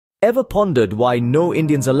Ever pondered why "No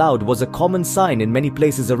Indians Allowed" was a common sign in many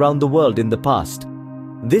places around the world in the past?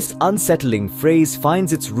 This unsettling phrase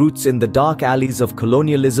finds its roots in the dark alleys of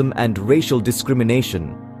colonialism and racial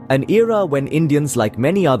discrimination, an era when Indians, like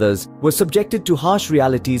many others, were subjected to harsh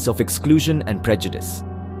realities of exclusion and prejudice.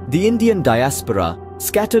 The Indian diaspora,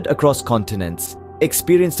 scattered across continents,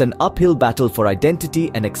 experienced an uphill battle for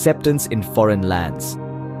identity and acceptance in foreign lands.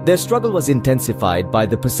 Their struggle was intensified by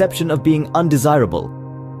the perception of being undesirable,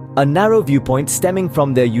 a narrow viewpoint stemming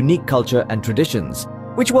from their unique culture and traditions,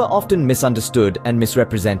 which were often misunderstood and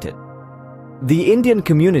misrepresented. The Indian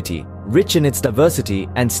community, rich in its diversity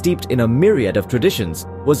and steeped in a myriad of traditions,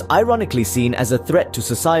 was ironically seen as a threat to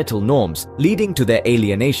societal norms, leading to their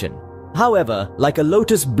alienation. However, like a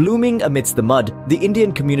lotus blooming amidst the mud, the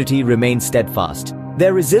Indian community remained steadfast.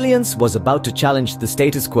 Their resilience was about to challenge the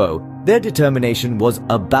status quo. Their determination was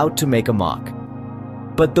about to make a mark.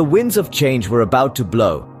 But the winds of change were about to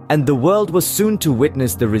blow, and the world was soon to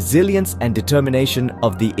witness the resilience and determination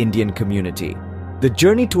of the Indian community. The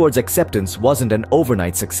journey towards acceptance wasn't an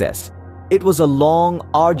overnight success. It was a long,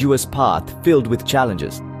 arduous path filled with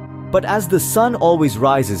challenges. But as the sun always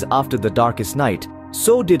rises after the darkest night,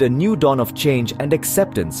 so did a new dawn of change and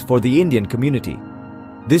acceptance for the Indian community.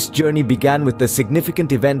 This journey began with a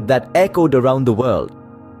significant event that echoed around the world: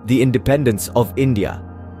 the independence of India.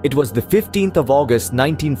 It was the 15th of August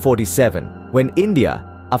 1947 when India,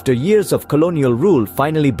 after years of colonial rule,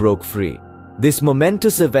 finally broke free. This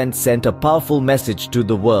momentous event sent a powerful message to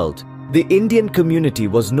the world. The Indian community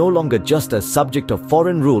was no longer just a subject of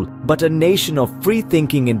foreign rule, but a nation of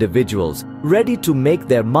free-thinking individuals ready to make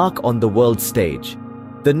their mark on the world stage.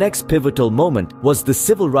 The next pivotal moment was the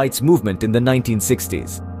civil rights movement in the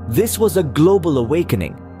 1960s. This was a global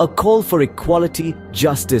awakening, a call for equality,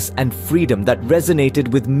 justice, and freedom that resonated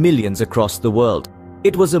with millions across the world.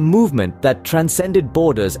 It was a movement that transcended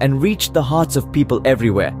borders and reached the hearts of people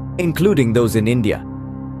everywhere, including those in India.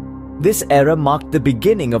 This era marked the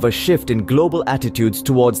beginning of a shift in global attitudes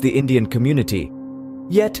towards the Indian community.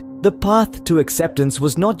 Yet, the path to acceptance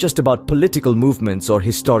was not just about political movements or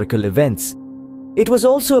historical events. It was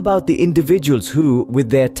also about the individuals who, with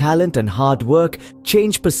their talent and hard work,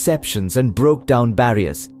 changed perceptions and broke down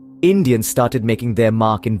barriers. Indians started making their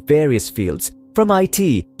mark in various fields, from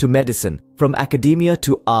IT to medicine, from academia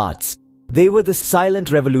to arts. They were the silent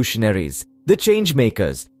revolutionaries, the change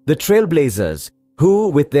makers, the trailblazers, who,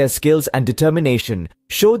 with their skills and determination,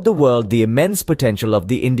 showed the world the immense potential of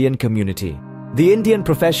the Indian community. The Indian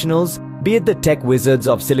professionals, be it the tech wizards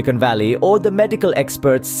of Silicon Valley or the medical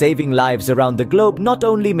experts saving lives around the globe, not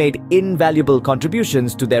only made invaluable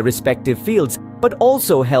contributions to their respective fields, but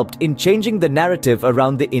also helped in changing the narrative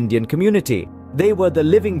around the Indian community. They were the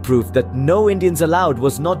living proof that "No Indians Allowed"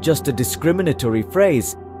 was not just a discriminatory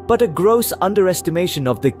phrase, but a gross underestimation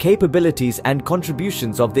of the capabilities and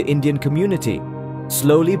contributions of the Indian community.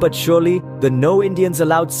 Slowly but surely, the "No Indians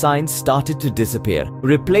Allowed" signs started to disappear,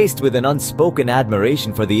 replaced with an unspoken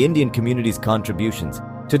admiration for the Indian community's contributions.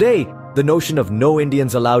 Today, the notion of "No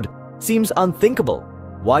Indians Allowed" seems unthinkable.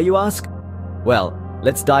 Why, you ask? Well,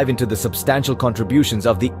 let's dive into the substantial contributions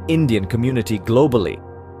of the Indian community globally.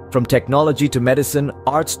 From technology to medicine,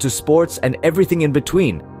 arts to sports, and everything in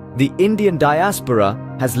between, the Indian diaspora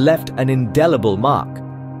has left an indelible mark.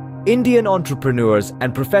 Indian entrepreneurs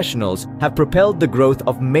and professionals have propelled the growth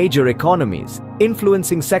of major economies,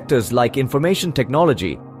 influencing sectors like information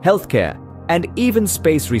technology, healthcare, and even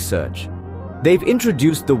space research. They've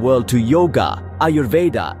introduced the world to yoga,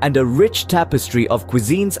 Ayurveda, and a rich tapestry of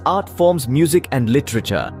cuisines, art forms, music, and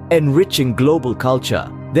literature, enriching global culture.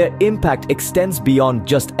 Their impact extends beyond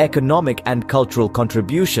just economic and cultural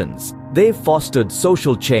contributions. They've fostered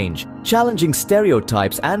social change, challenging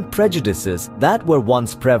stereotypes and prejudices that were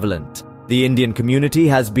once prevalent. The Indian community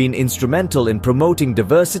has been instrumental in promoting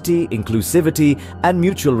diversity, inclusivity, and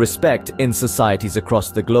mutual respect in societies across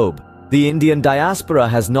the globe. The Indian diaspora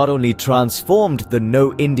has not only transformed the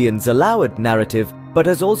 "No Indians Allowed" narrative, but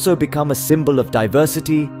has also become a symbol of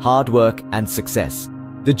diversity, hard work, and success.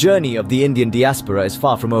 The journey of the Indian diaspora is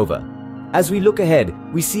far from over. As we look ahead,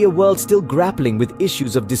 we see a world still grappling with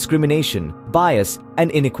issues of discrimination, bias,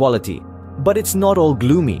 and inequality. But it's not all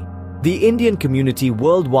gloomy. The Indian community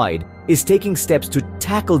worldwide is taking steps to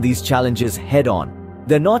tackle these challenges head-on.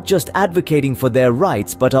 They're not just advocating for their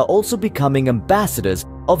rights, but are also becoming ambassadors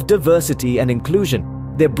of diversity and inclusion.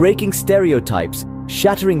 They're breaking stereotypes,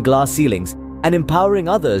 shattering glass ceilings, and empowering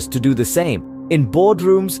others to do the same. In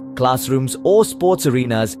boardrooms, classrooms, or sports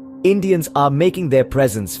arenas, Indians are making their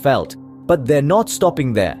presence felt. But they're not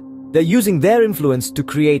stopping there. They're using their influence to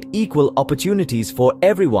create equal opportunities for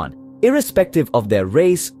everyone, irrespective of their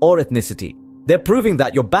race or ethnicity. They're proving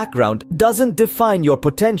that your background doesn't define your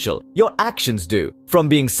potential, your actions do. From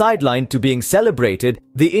being sidelined to being celebrated,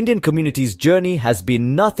 the Indian community's journey has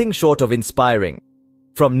been nothing short of inspiring.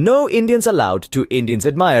 From no Indians allowed to Indians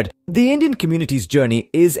admired, the Indian community's journey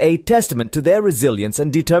is a testament to their resilience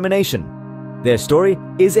and determination. Their story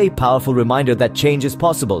is a powerful reminder that change is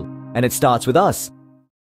possible, and it starts with us.